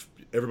because of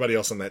everybody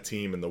else on that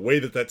team and the way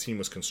that team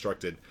was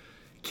constructed.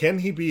 Can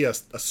he be a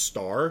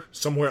star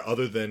somewhere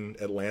other than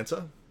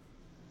Atlanta?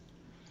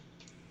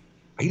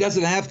 He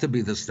doesn't have to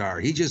be the star.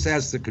 He just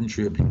has to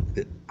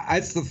contribute.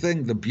 That's the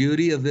thing, the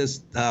beauty of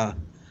this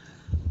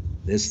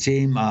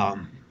team.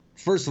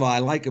 First of all, I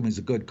like him. He's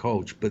a good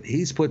coach, but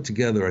he's put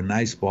together a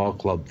nice ball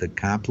club that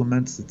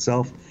complements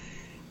itself.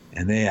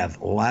 And they have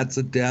lots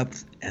of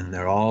depth, and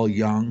they're all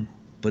young,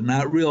 but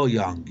not real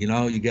young. And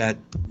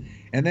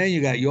then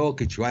you got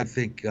Jokic, who I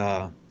think,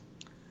 other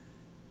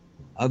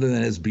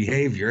than his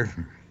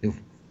behavior,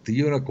 the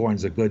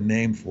unicorn's a good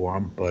name for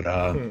him, but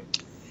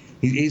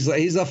he's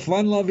a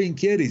fun-loving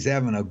kid. He's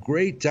having a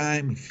great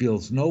time. He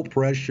feels no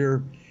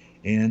pressure,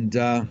 and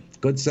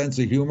good sense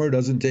of humor.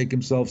 Doesn't take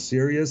himself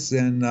serious,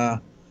 and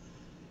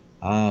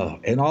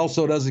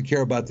also doesn't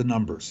care about the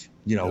numbers.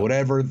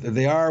 Whatever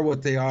they are,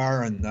 what they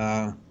are,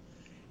 and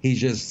he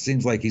just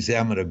seems like he's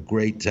having a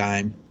great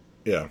time.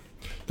 Yeah.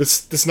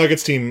 This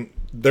Nuggets team,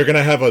 they're going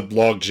to have a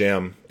log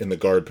jam in the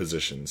guard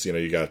positions.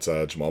 You got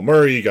Jamal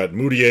Murray, you got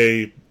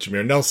Moutier,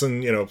 Jameer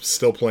Nelson,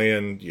 still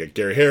playing. You got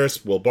Gary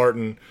Harris, Will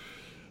Barton.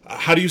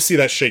 How do you see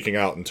that shaking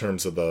out in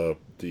terms of the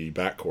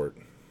backcourt?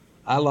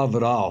 I love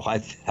it all. I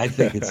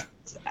think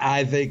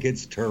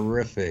it's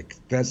terrific.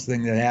 Best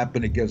thing that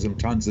happened. It gives them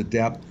tons of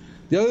depth.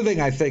 The other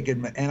thing I think,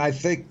 and I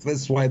think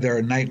that's why they're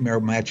a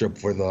nightmare matchup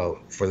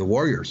for the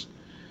Warriors.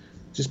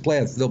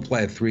 They'll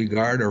play a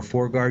 3-guard or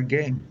 4-guard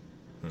game,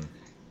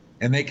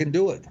 and they can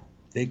do it.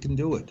 They can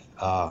do it,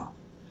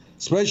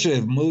 especially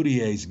if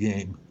Moutier's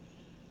game.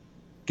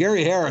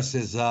 Gary Harris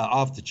is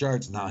off the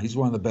charts now. He's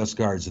one of the best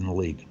guards in the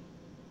league.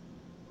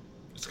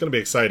 It's going to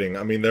be exciting.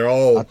 I mean, they're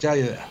all. I'll tell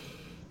you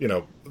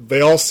that.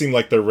 They all seem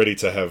like they're ready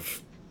to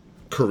have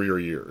career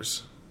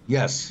years.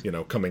 Yes.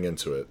 Coming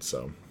into it.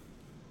 So.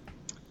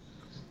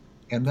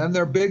 And then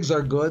their bigs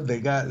are good. They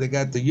got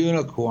the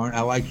unicorn. I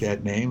like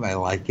that name. I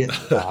like it.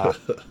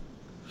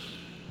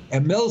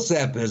 And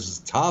Millsap is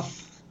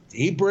tough.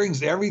 He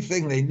brings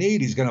everything they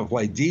need. He's going to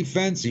play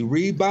defense. He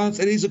rebounds,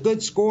 and he's a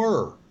good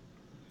scorer.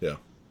 Yeah.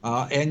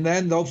 And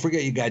then don't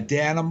forget you got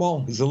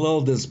Danimal. He's a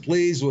little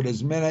displeased with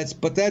his minutes,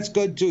 but that's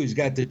good too. He's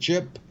got the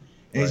chip,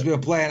 and He's been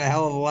playing a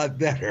hell of a lot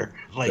better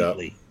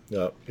lately.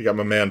 Yeah. You got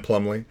my man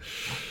Plumlee.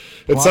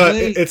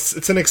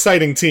 It's an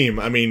exciting team.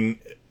 I mean,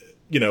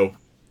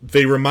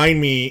 they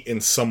remind me in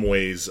some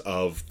ways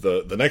of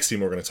the next team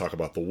we're going to talk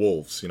about, the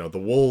Wolves. The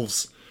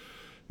Wolves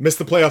missed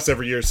the playoffs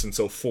every year since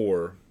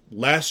 2004.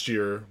 Last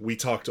year, we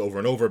talked over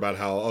and over about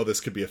how, this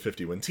could be a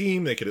 50-win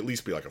team. They could at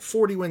least be like a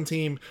 40-win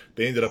team.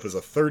 They ended up as a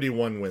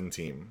 31-win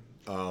team.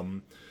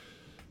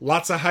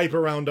 Lots of hype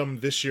around them.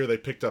 This year, they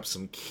picked up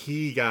some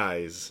key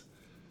guys.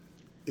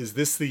 Is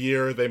this the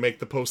year they make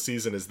the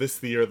postseason? Is this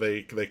the year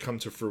they come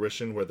to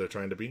fruition where they're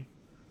trying to be?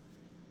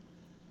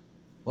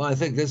 Well, I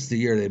think this is the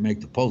year they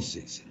make the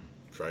postseason.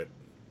 Right.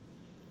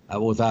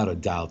 Without a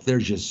doubt.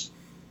 There's just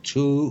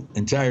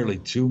entirely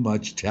too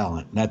much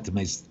talent not to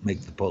make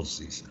the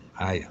postseason.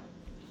 Let's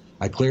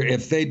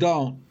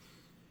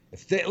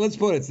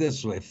put it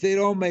this way. If they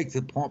don't make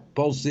the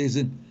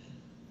postseason,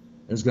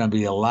 there's going to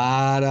be a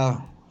lot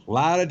of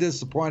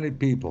disappointed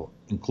people,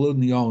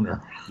 including the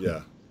owner.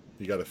 Yeah.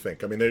 You got to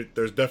think. I mean,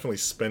 there's definitely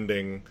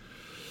spending.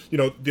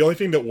 The only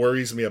thing that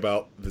worries me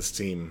about this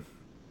team,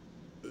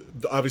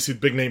 obviously,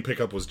 the big name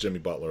pickup was Jimmy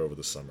Butler over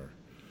the summer.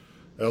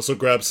 I also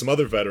grabbed some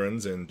other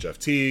veterans in Jeff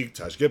Teague,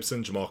 Taj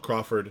Gibson, Jamal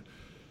Crawford.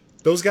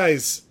 those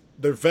guys,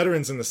 they're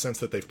veterans in the sense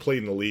that they've played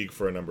in the league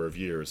for a number of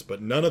years,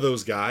 but none of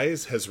those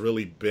guys has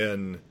really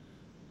been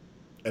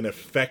an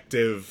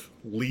effective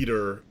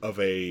leader of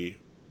a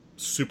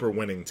super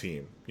winning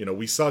team. You know,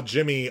 we saw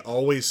Jimmy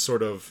always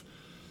sort of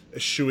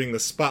eschewing the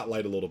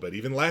spotlight a little bit.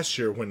 Even last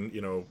year when,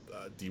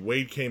 D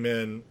Wade came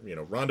in,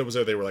 Rondo was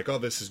there, they were like, oh,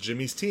 this is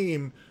Jimmy's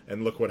team,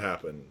 and look what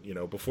happened.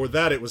 Before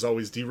that, it was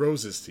always D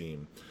Rose's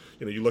team.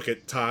 You look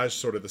at Taj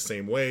sort of the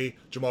same way.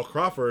 Jamal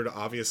Crawford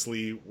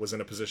obviously was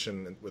in a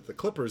position with the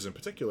Clippers in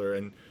particular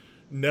and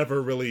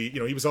never really,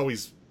 he was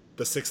always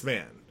the sixth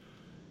man.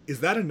 Is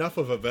that enough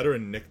of a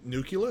veteran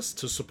nucleus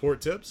to support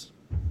Tibbs?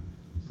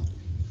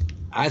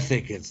 I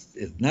think it's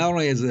not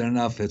only is it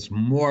enough, it's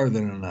more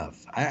than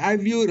enough. I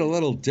view it a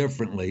little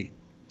differently.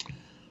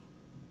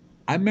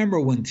 I remember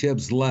when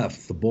Tibbs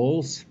left the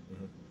Bulls,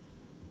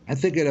 I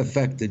think it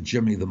affected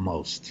Jimmy the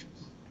most.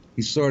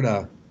 He sort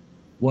of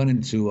went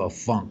into a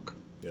funk,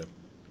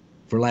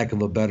 for lack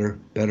of a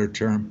better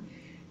term.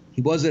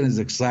 He wasn't as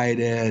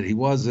excited. He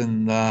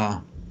wasn't,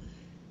 and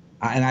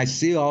I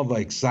see all the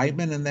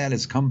excitement in that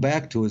has come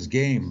back to his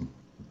game.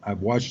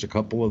 I've watched a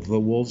couple of the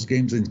Wolves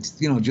games and,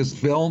 just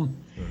film.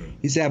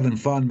 He's having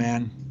fun,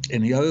 man.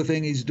 And the other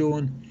thing he's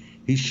doing,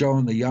 he's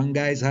showing the young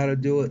guys how to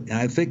do it. And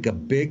I think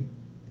and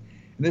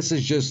this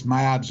is just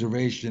my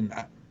observation.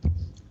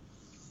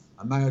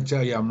 I'm not going to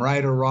tell you I'm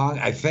right or wrong.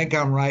 I think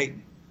I'm right.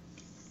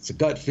 It's a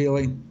gut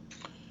feeling.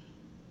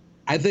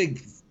 I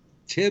think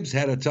Tibbs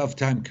had a tough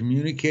time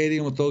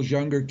communicating with those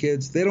younger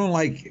kids. They don't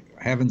like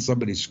having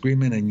somebody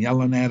screaming and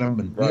yelling at them,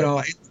 and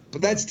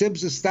but that's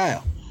Tibbs'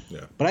 style.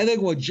 Yeah. But I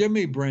think what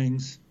Jimmy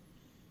brings,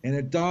 and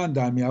it dawned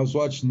on me, I was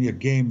watching the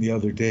game the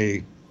other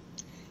day,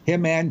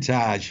 him and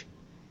Taj.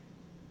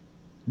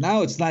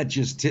 Now it's not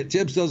just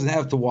Tibbs doesn't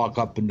have to walk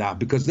up and down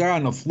because they're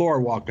on the floor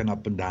walking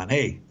up and down.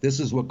 Hey, this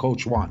is what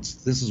coach wants.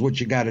 This is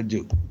what you got to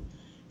do.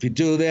 If you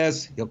do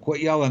this, he'll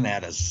quit yelling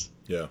at us.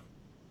 Yeah.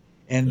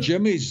 And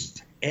Jimmy's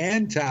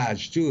and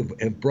Taj, too,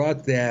 have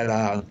brought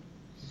that,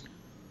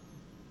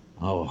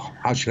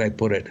 how should I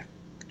put it?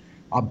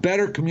 A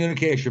better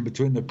communication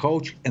between the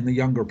coach and the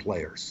younger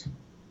players.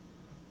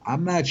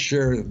 I'm not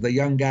sure the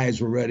young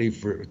guys were ready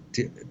for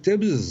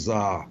Tibbs is,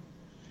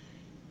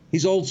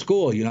 he's old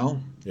school, Yeah.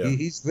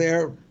 He's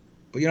there,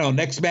 but,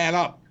 next man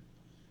up.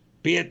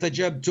 Be at the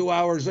gym 2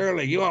 hours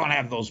early. You won't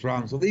have those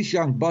problems. Well, these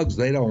young bugs,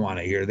 they don't want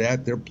to hear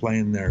that. They're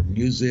playing their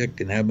music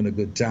and having a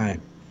good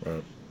time.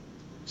 Right.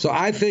 So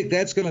I think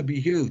that's going to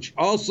be huge.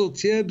 Also,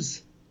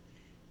 Tibbs,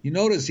 you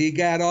notice he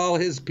got all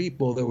his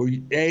people that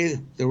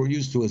were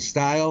used to his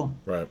style.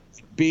 Right.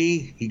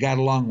 B, he got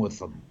along with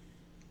them.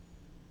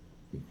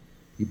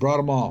 He brought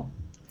them all.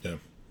 Yeah.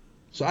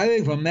 So I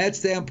think from that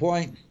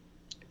standpoint,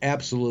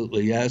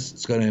 absolutely yes,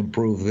 it's going to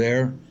improve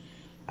there.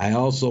 I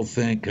also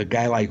think a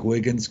guy like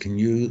Wiggins can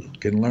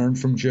learn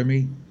from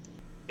Jimmy.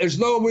 There's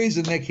no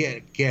reason they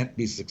can't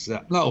be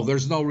successful. No,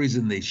 there's no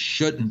reason they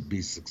shouldn't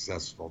be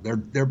successful.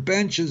 Their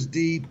bench is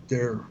deep.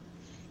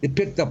 They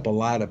picked up a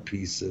lot of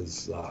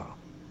pieces.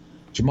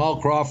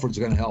 Jamal Crawford's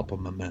going to help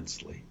them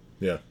immensely.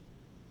 Yeah.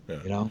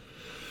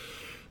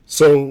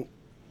 So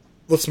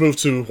let's move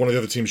to one of the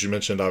other teams you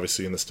mentioned,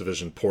 obviously, in this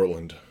division,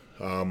 Portland.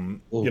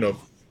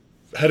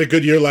 Had a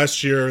good year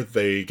last year.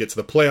 They get to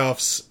the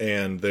playoffs,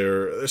 and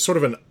they're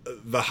sort of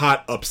the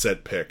hot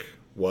upset pick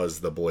was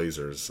the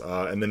Blazers.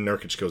 And then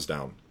Nurkic goes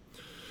down.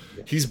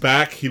 Yeah. He's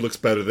back. He looks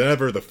better than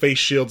ever. The face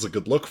shield's a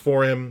good look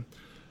for him.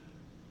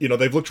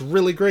 They've looked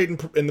really great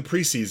in the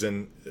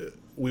preseason.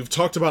 We've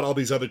talked about all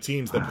these other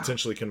teams that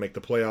potentially can make the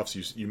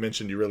playoffs. You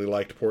mentioned you really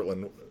liked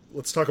Portland.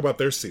 Let's talk about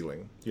their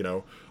ceiling.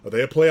 Are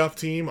they a playoff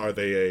team? Are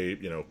they a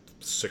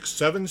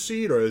 6-7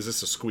 seed, or is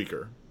this a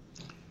squeaker?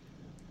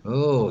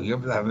 Oh,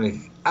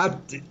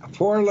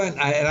 Portland,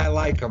 I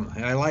like them,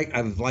 and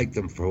I've liked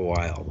them for a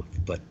while.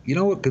 But you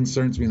know what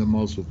concerns me the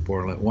most with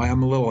Portland? Why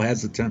I'm a little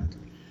hesitant?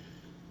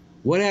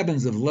 What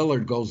happens if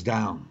Lillard goes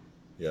down?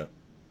 Yeah.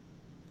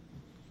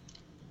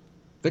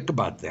 Think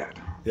about that.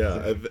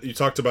 Yeah, you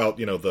talked about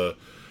the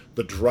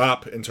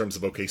drop in terms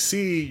of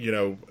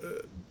OKC.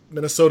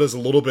 Minnesota's a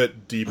little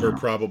bit deeper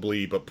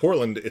probably, but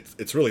Portland,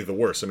 it's really the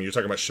worst. I mean, you're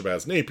talking about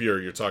Shabazz Napier.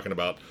 You're talking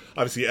about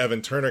obviously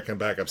Evan Turner can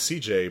back up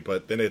CJ,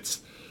 but then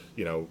it's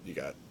you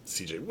got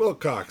CJ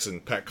Wilcox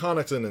and Pat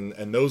Connaughton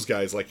and those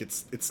guys. Like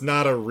it's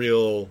not a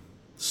real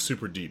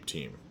super deep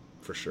team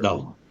for sure.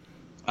 No,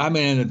 I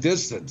mean the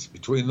distance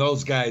between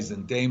those guys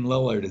and Dame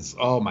Lillard is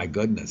my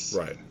goodness.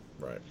 Right.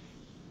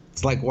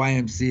 It's like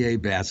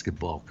YMCA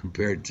basketball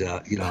compared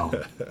to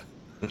to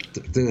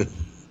the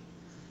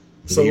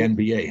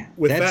NBA.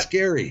 That's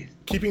scary.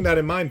 Keeping that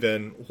in mind,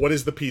 then, what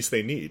is the piece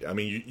they need? I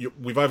mean,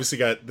 we've obviously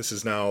got this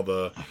is now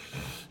the,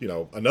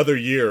 another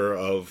year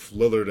of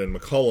Lillard and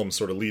McCollum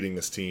sort of leading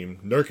this team.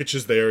 Nurkic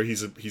is there;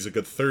 he's a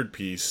good third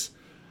piece.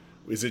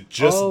 Is it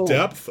just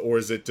depth,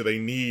 or do they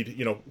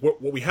need? What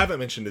we haven't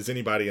mentioned is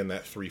anybody in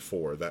that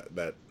 3-4,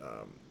 that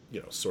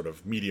sort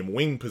of medium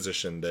wing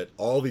position that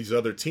all these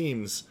other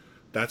teams.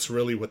 That's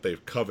really what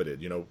they've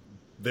coveted.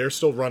 They're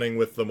still running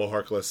with the Mo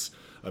Harkless.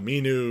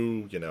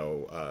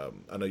 Aminu,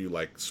 I know you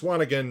like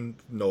Swanigan,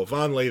 Noah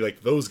Vonleh,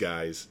 like those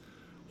guys.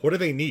 What do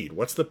they need?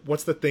 What's the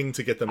thing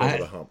to get them over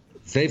the hump?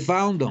 They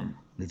found him.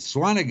 It's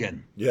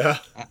Swanigan. Yeah.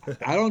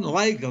 I don't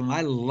like him.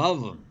 I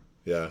love him.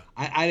 Yeah.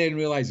 I didn't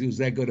realize he was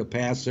that good a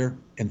passer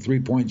and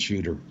three-point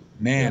shooter.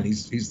 Man,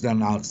 he's done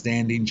an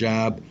outstanding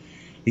job.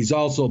 He's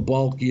also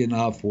bulky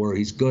enough where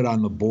he's good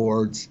on the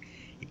boards.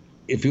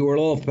 If he were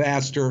a little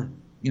faster,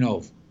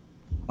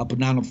 up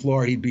and down the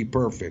floor, he'd be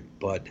perfect.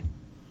 But,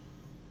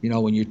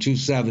 when you're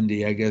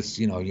 270, I guess,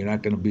 you're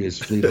not going to be as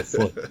fleet of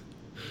foot.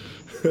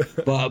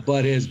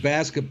 But his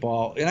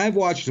basketball, and I've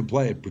watched him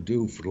play at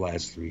Purdue for the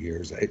last 3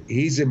 years.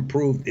 He's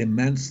improved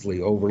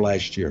immensely over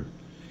last year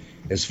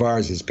as far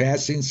as his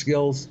passing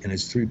skills and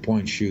his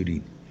three-point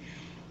shooting.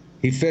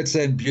 He fits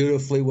in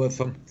beautifully with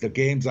them. The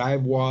games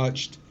I've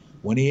watched,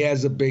 when he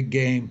has a big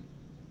game,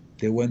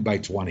 they win by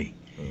 20.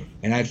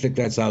 And I think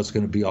that's how it's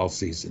going to be all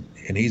season.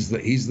 And he's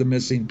the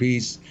missing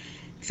piece.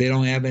 If they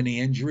don't have any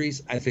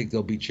injuries, I think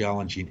they'll be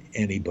challenging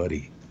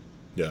anybody.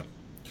 Yeah.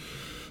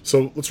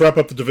 So let's wrap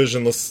up the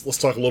division. Let's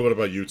talk a little bit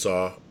about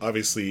Utah.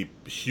 Obviously,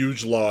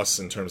 huge loss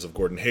in terms of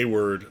Gordon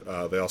Hayward.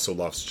 They also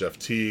lost Jeff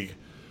Teague.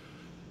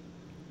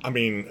 I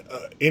mean,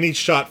 any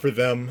shot for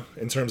them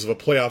in terms of a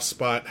playoff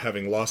spot,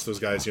 having lost those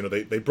guys,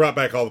 they brought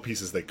back all the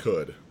pieces they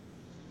could.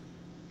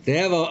 They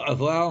have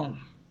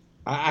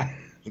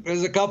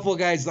there's a couple of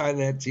guys on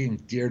that team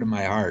dear to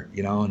my heart,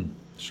 and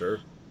sure.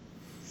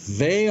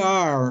 They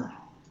are,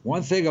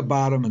 one thing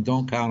about them, and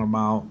don't count them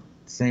out,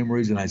 same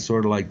reason I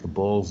sort of like the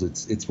Bulls.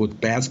 It's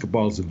what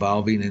basketball's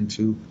evolving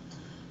into.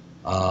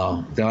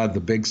 They'll have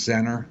the big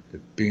center,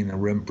 being a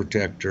rim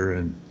protector,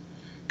 and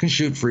can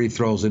shoot free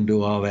throws and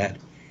do all that.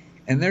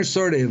 And they're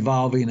sort of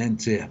evolving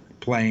into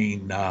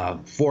playing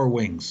four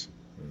wings.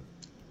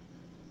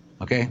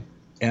 Okay?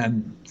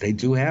 And they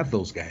do have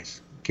those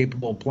guys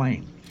capable of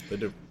playing. They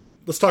do.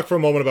 Let's talk for a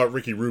moment about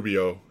Ricky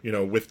Rubio.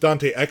 With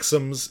Dante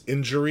Exum's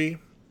injury,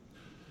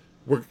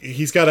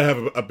 he's got to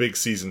have a big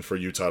season for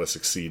Utah to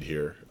succeed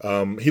here.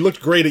 He looked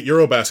great at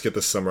Eurobasket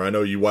this summer. I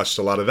know you watched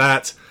a lot of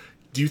that.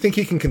 Do you think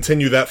he can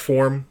continue that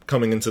form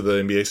coming into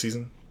the NBA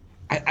season?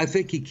 I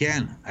think he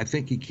can.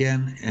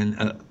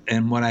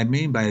 And what I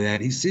mean by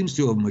that, he seems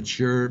to have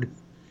matured.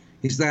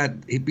 He's not.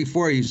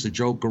 Before he used to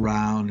joke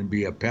around and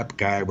be a pep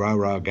guy,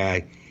 rah-rah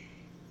guy.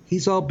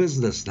 He's all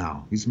business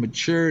now. He's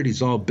matured.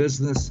 He's all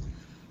business.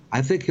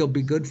 I think he'll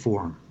be good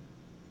for him.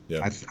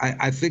 Yeah.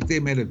 I think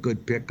they made a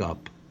good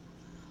pickup.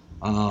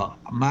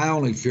 My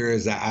only fear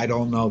is that I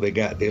don't know.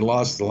 They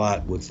lost a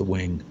lot with the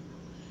wing.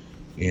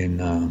 They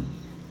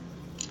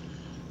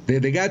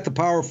got the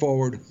power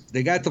forward.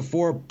 They got the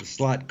 4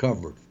 slot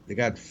covered. They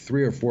got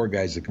 3 or 4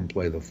 guys that can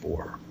play the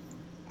 4.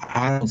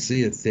 I don't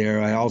see it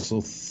there. I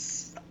also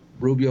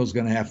Rubio's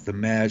going to have to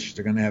mesh.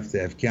 They're going to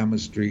have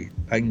chemistry.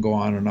 I can go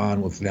on and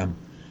on with them.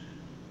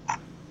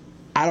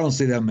 I don't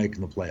see them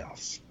making the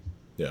playoffs.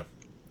 Yeah.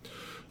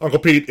 Uncle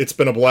Pete, it's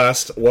been a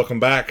blast. Welcome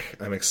back.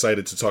 I'm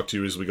excited to talk to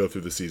you as we go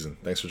through the season.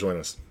 Thanks for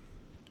joining us.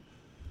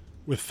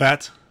 With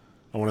that,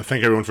 I want to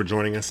thank everyone for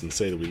joining us and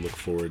say that we look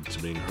forward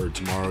to being heard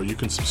tomorrow. You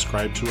can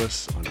subscribe to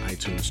us on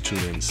iTunes,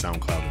 TuneIn,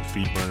 SoundCloud, and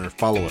FeedBurner.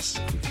 Follow us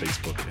on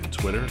Facebook and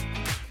Twitter.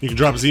 You can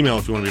drop us an email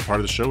if you want to be a part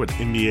of the show at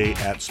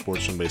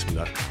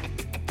nba@sportsfrombasement.com.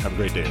 Have a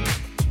great day,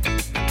 everyone.